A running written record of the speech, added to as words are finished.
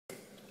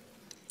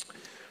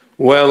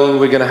Well,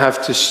 we're going to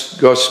have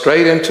to go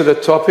straight into the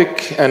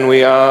topic, and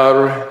we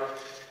are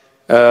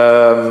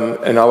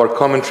in our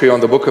commentary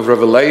on the book of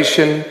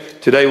Revelation.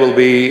 Today we'll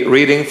be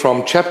reading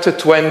from chapter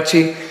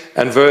 20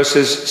 and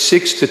verses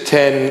 6 to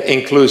 10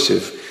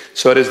 inclusive.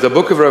 So it is the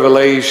book of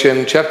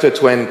Revelation, chapter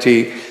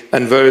 20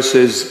 and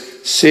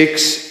verses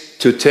 6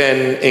 to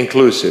 10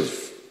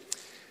 inclusive.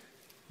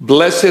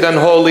 Blessed and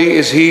holy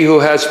is he who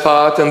has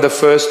part in the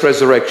first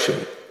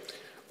resurrection.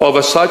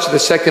 Over such the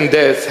second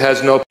death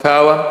has no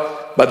power,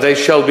 but they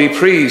shall be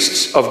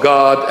priests of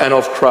God and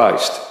of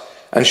Christ,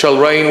 and shall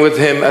reign with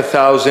him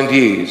 1,000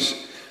 years.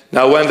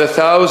 Now when the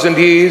 1,000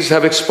 years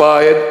have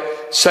expired,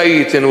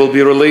 Satan will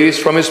be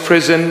released from his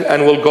prison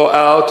and will go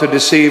out to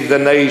deceive the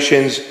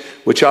nations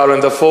which are in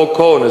the four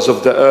corners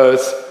of the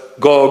earth,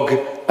 Gog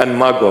and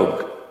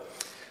Magog,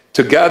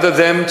 to gather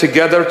them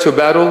together to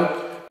battle,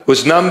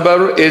 whose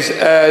number is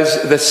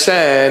as the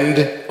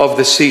sand of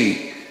the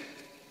sea.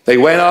 They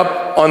went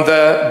up on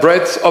the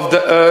breadth of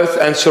the earth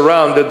and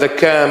surrounded the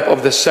camp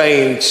of the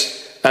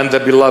saints and the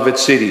beloved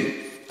city.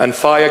 And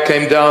fire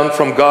came down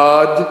from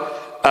God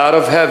out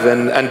of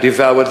heaven and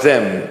devoured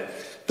them.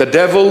 The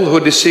devil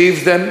who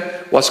deceived them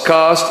was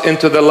cast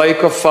into the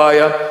lake of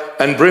fire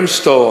and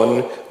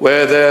brimstone,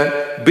 where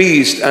the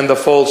beast and the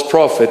false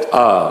prophet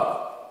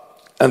are.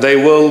 And they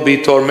will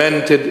be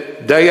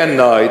tormented day and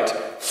night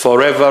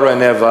forever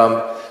and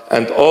ever.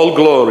 And all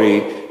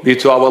glory be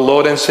to our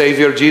Lord and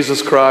Savior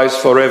Jesus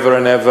Christ forever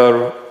and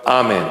ever.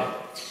 Amen.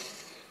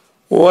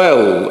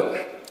 Well,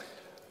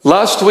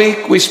 last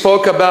week we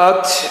spoke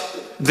about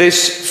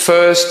this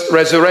first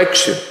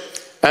resurrection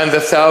and the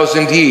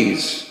 1,000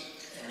 years.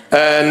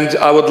 And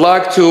I would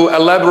like to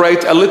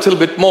elaborate a little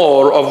bit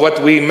more of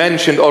what we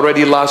mentioned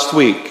already last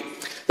week.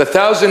 The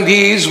 1,000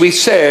 years, we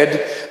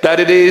said that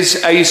it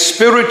is a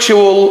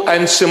spiritual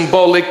and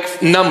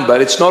symbolic number.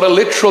 It's not a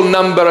literal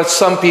number as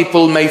some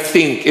people may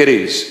think it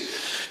is.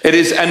 It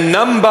is a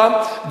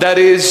number that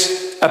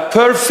is a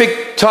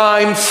perfect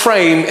time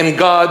frame in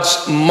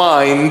God's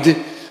mind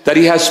that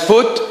he has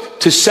put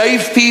to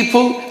save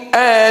people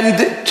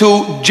and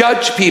to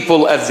judge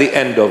people at the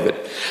end of it.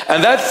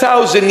 And that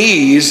 1,000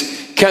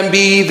 years can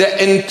be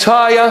the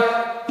entire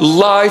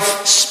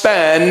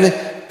lifespan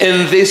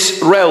in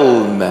this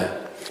realm.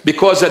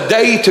 Because a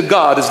day to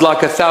God is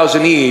like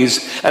 1,000 years,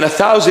 and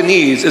 1,000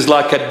 years is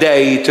like a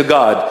day to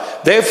God.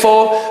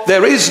 Therefore,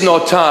 there is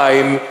no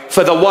time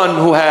for the one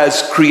who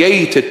has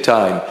created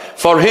time.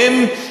 For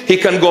him, he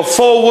can go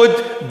forward,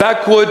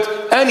 backward,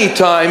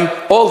 anytime,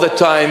 all the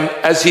time,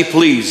 as he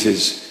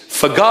pleases.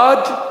 For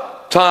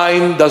God,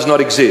 time does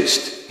not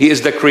exist. He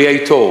is the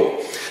creator.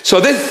 So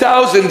this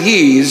 1,000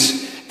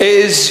 years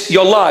is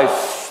your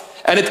life.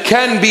 And it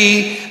can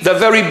be the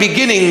very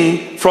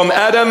beginning from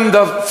Adam,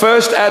 the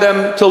first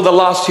Adam, till the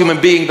last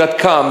human being that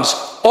comes.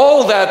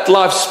 All that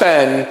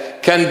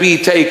lifespan can be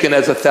taken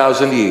as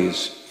 1,000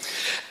 years.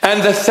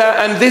 And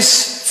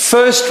this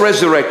first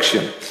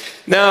resurrection.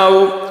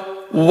 Now,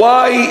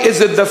 why is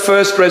it the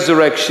first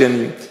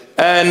resurrection?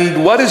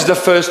 And what is the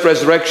first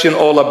resurrection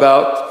all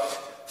about?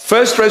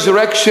 First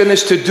resurrection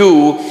is to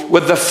do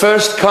with the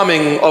first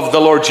coming of the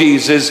Lord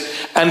Jesus,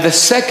 and the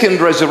second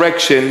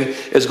resurrection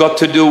has got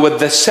to do with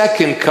the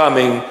second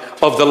coming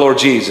of the Lord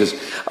Jesus.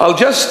 I'll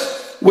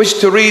just wish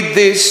to read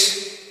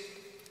this.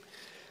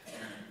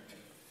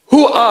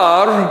 Who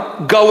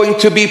are going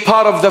to be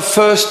part of the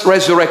first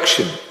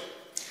resurrection?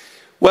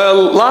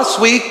 Well, last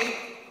week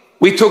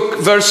we took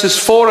verses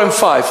 4 and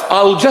 5.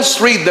 I'll just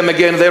read them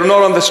again. They're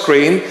not on the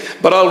screen,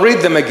 but I'll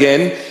read them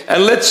again.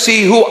 And let's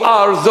see who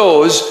are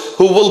those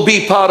who will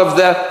be part of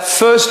the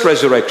first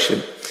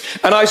resurrection.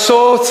 And I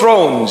saw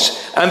thrones,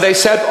 and they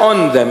sat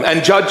on them,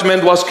 and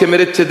judgment was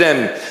committed to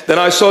them. Then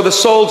I saw the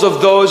souls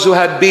of those who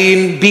had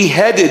been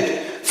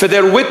beheaded for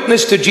their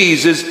witness to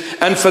Jesus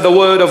and for the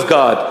word of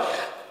God,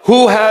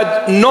 who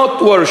had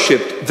not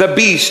worshipped the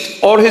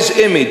beast or his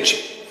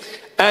image,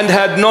 and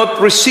had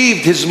not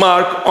received his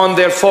mark on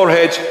their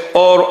foreheads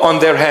or on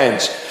their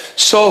hands.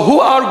 So who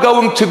are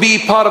going to be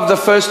part of the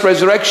first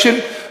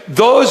resurrection?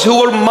 Those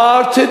who were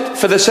martyred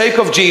for the sake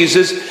of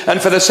Jesus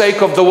and for the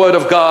sake of the word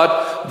of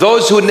God.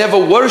 Those who never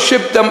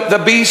worshipped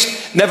the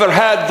beast, never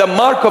had the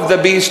mark of the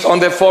beast on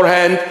their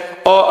forehead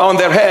or on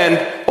their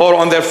hand or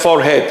on their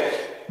forehead.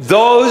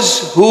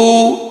 Those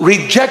who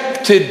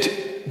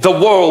rejected the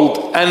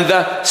world and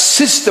the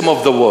system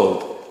of the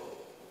world.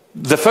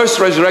 The first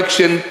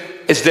resurrection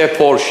is their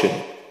portion.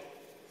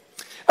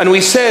 And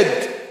we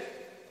said,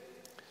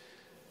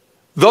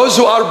 those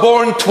who are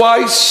born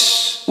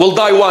twice will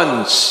die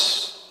once,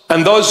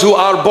 and those who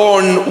are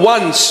born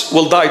once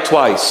will die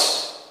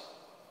twice.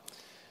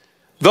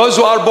 Those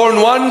who are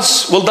born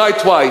once will die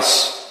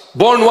twice.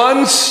 Born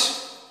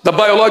once, the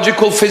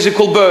biological,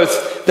 physical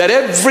birth that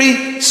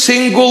every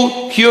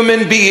single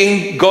human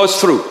being goes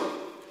through.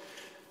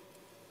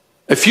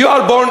 If you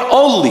are born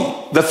only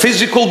the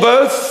physical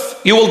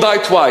birth, you will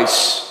die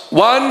twice.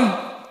 One,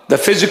 the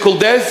physical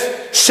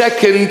death.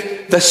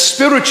 Second, the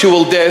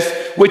spiritual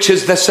death, which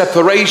is the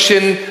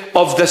separation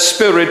of the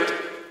spirit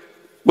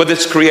with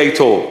its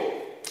creator.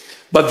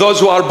 But those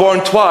who are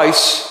born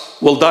twice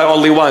will die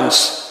only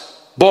once.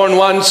 Born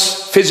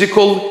once,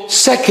 physical,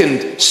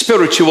 second,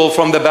 spiritual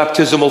from the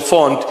baptismal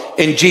font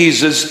in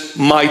Jesus'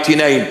 mighty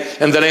name.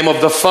 In the name of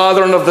the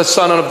Father and of the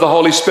Son and of the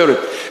Holy Spirit.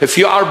 If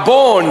you are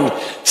born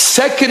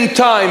second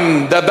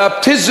time, the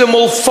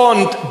baptismal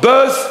font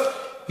birth,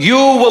 you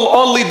will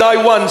only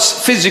die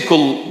once,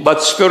 physical,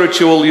 but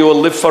spiritual, you will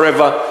live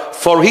forever.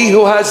 For he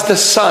who has the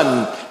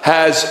Son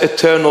has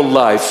eternal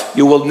life.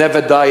 You will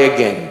never die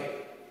again.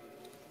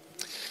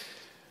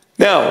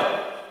 Now,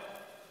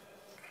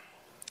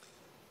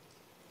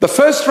 the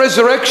first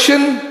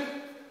resurrection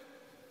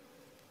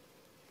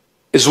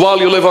is while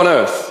you live on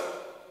earth.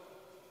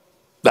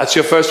 That's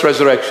your first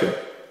resurrection.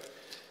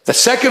 The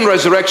second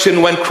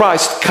resurrection, when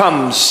Christ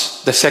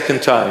comes the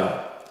second time.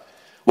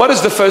 What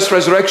is the first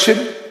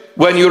resurrection?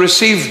 When you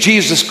receive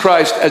Jesus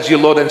Christ as your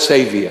Lord and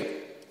Savior.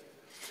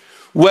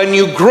 When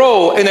you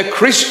grow in a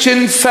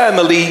Christian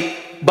family,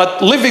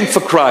 but living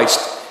for Christ.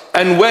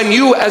 And when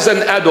you as an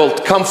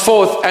adult come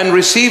forth and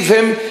receive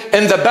Him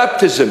in the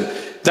baptism,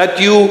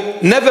 that you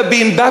never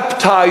been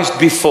baptized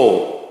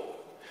before.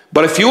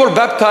 But if you were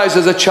baptized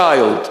as a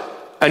child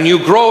and you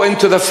grow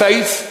into the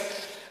faith,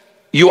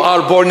 you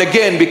are born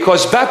again,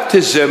 because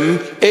baptism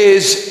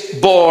is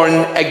born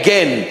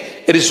again.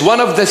 It is one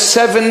of the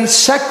 7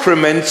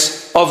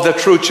 sacraments of the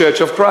true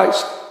Church of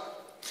Christ.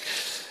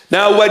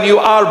 Now, when you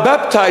are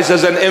baptized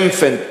as an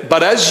infant,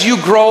 but as you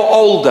grow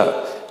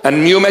older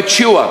and you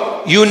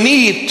mature, you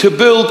need to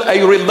build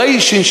a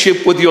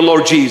relationship with your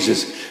Lord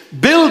Jesus.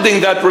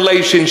 Building that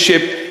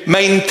relationship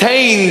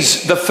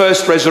maintains the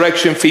first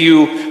resurrection for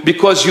you,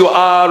 because you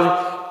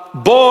are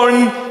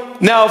born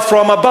now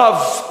from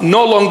above,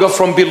 no longer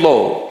from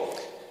below.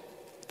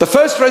 The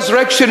first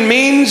resurrection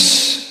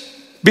means,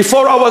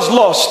 before I was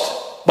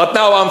lost, but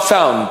now I'm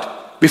found.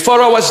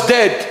 Before I was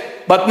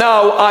dead, but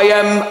now I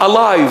am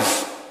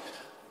alive.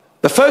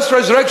 The first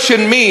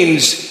resurrection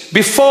means,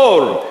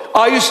 before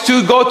I used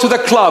to go to the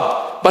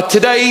club, but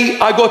today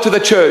I go to the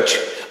church.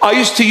 I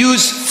used to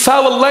use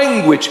foul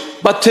language,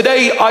 but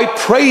today I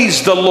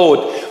praise the Lord.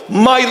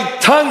 My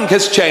tongue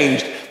has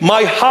changed.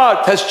 My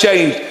heart has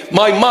changed.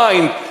 My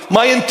mind,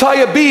 my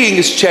entire being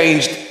is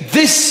changed.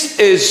 This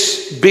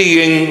is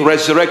being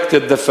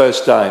resurrected the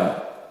first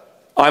time.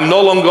 I'm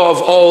no longer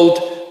of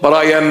old, but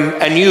I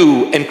am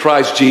anew in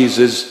Christ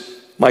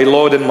Jesus, my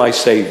Lord and my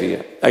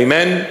Savior.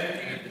 Amen.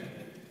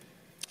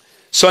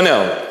 So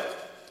now,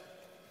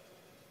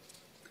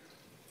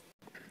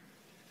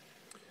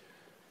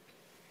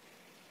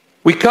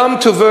 we come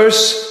to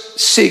verse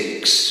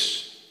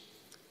 6.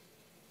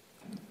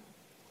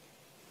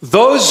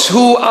 Those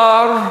who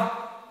are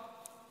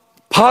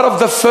part of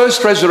the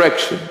first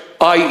resurrection,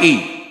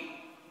 i.e.,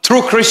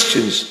 true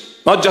Christians,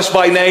 not just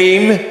by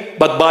name,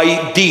 but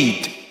by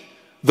deed.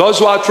 Those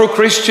who are true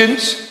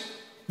Christians,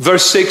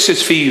 verse 6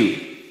 is for you.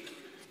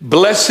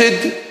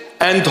 Blessed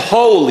and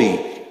holy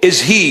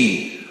is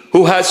he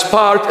who has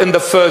part in the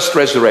first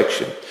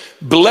resurrection.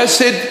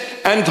 Blessed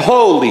and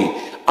holy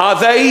are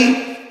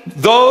they,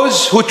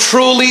 those who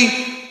truly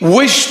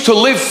wish to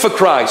live for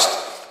Christ,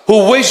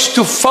 who wish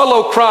to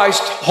follow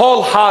Christ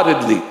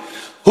wholeheartedly,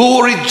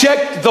 who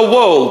reject the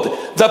world,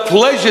 the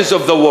pleasures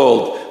of the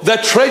world, the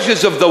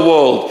treasures of the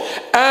world,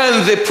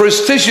 and the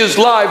prestigious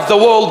life the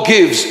world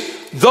gives.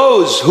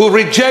 Those who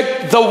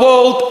reject the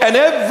world and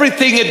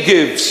everything it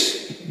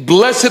gives.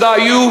 Blessed are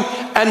you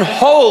and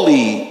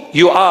holy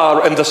you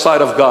are in the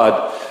sight of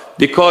God,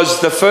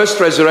 because the first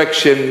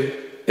resurrection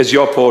is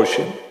your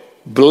portion.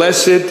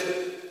 Blessed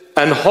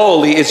and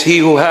holy is he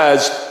who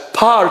has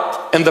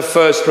part in the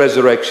first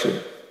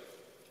resurrection.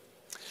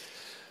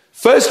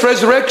 First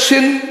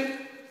resurrection,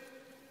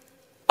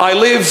 I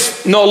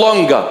live no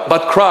longer,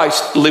 but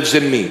Christ lives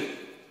in me.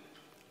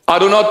 I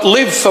do not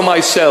live for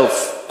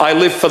myself, I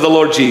live for the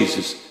Lord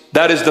Jesus.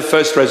 That is the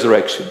first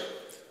resurrection.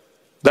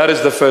 That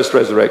is the first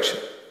resurrection.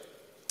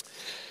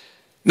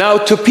 Now,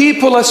 to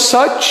people as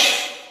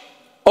such,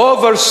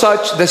 over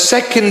such, the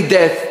second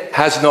death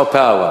has no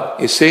power.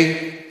 You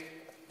see?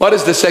 What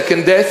is the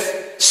second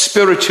death?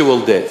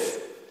 Spiritual death.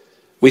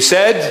 We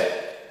said,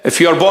 if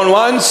you are born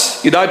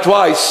once, you die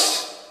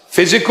twice.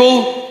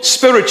 Physical,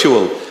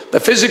 spiritual.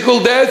 The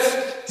physical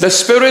death, the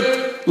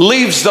spirit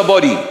leaves the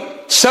body,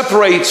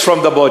 separates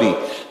from the body.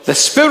 The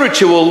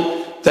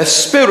spiritual, the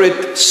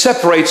spirit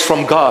separates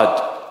from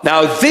God.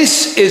 Now,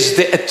 this is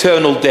the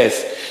eternal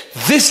death.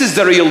 This is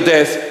the real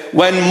death,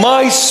 when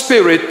my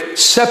spirit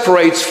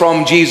separates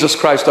from Jesus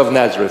Christ of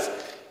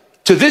Nazareth.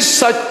 To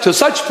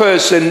such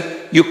person,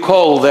 you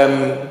call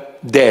them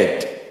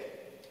dead.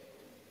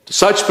 To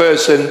such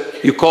person,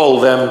 you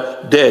call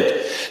them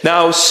dead.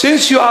 Now,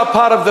 since you are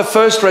part of the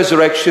first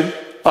resurrection,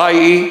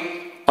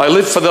 i.e., I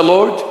live for the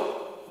Lord,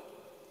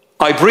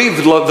 I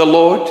breathe the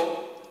Lord,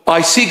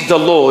 I seek the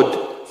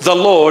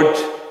Lord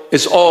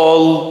is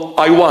all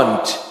I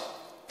want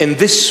in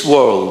this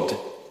world.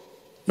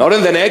 Not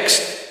in the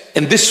next,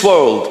 in this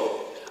world.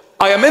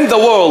 I am in the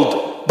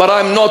world, but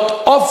I'm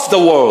not of the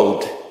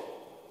world.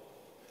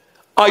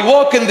 I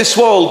walk in this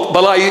world,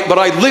 but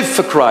I live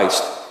for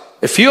Christ.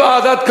 If you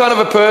are that kind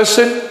of a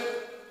person,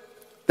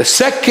 the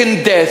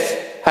second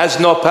death has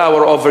no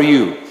power over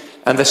you.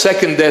 And the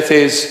second death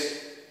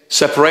is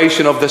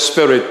separation of the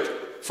spirit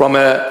from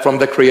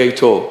the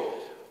Creator.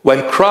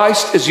 When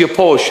Christ is your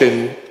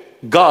portion,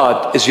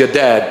 God is your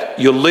dad.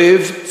 You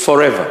live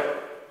forever.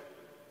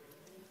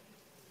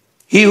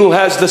 He who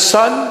has the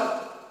Son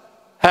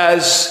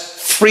has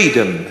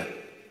freedom.